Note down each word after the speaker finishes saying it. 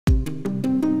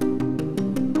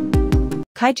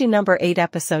Kaiju No. 8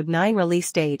 Episode 9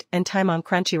 Release date and time on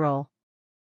Crunchyroll.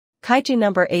 Kaiju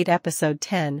No. 8 Episode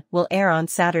 10 will air on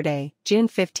Saturday, June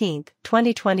 15,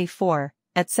 2024,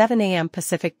 at 7 a.m.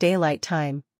 Pacific Daylight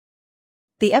Time.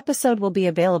 The episode will be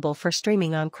available for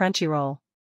streaming on Crunchyroll.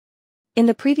 In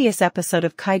the previous episode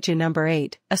of Kaiju No.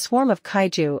 8, a swarm of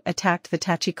kaiju attacked the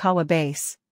Tachikawa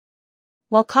Base.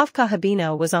 While Kafka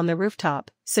Hibino was on the rooftop,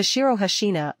 Soshiro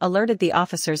Hoshina alerted the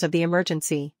officers of the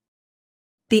emergency.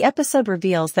 The episode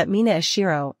reveals that Mina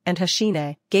Ashiro and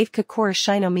Hoshina gave Kikoru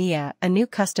Shinomiya a new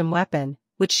custom weapon,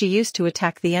 which she used to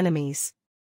attack the enemies.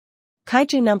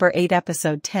 Kaiju No. 8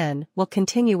 Episode 10 will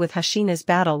continue with Hoshina's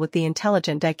battle with the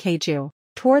intelligent Daikaiju.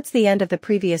 Towards the end of the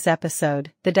previous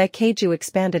episode, the Daikaiju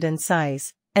expanded in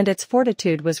size, and its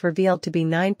fortitude was revealed to be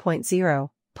 9.0,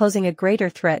 posing a greater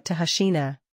threat to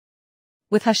Hoshina.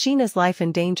 With Hoshina's life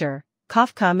in danger,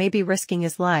 Kafka may be risking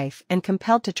his life and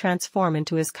compelled to transform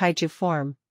into his kaiju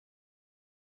form.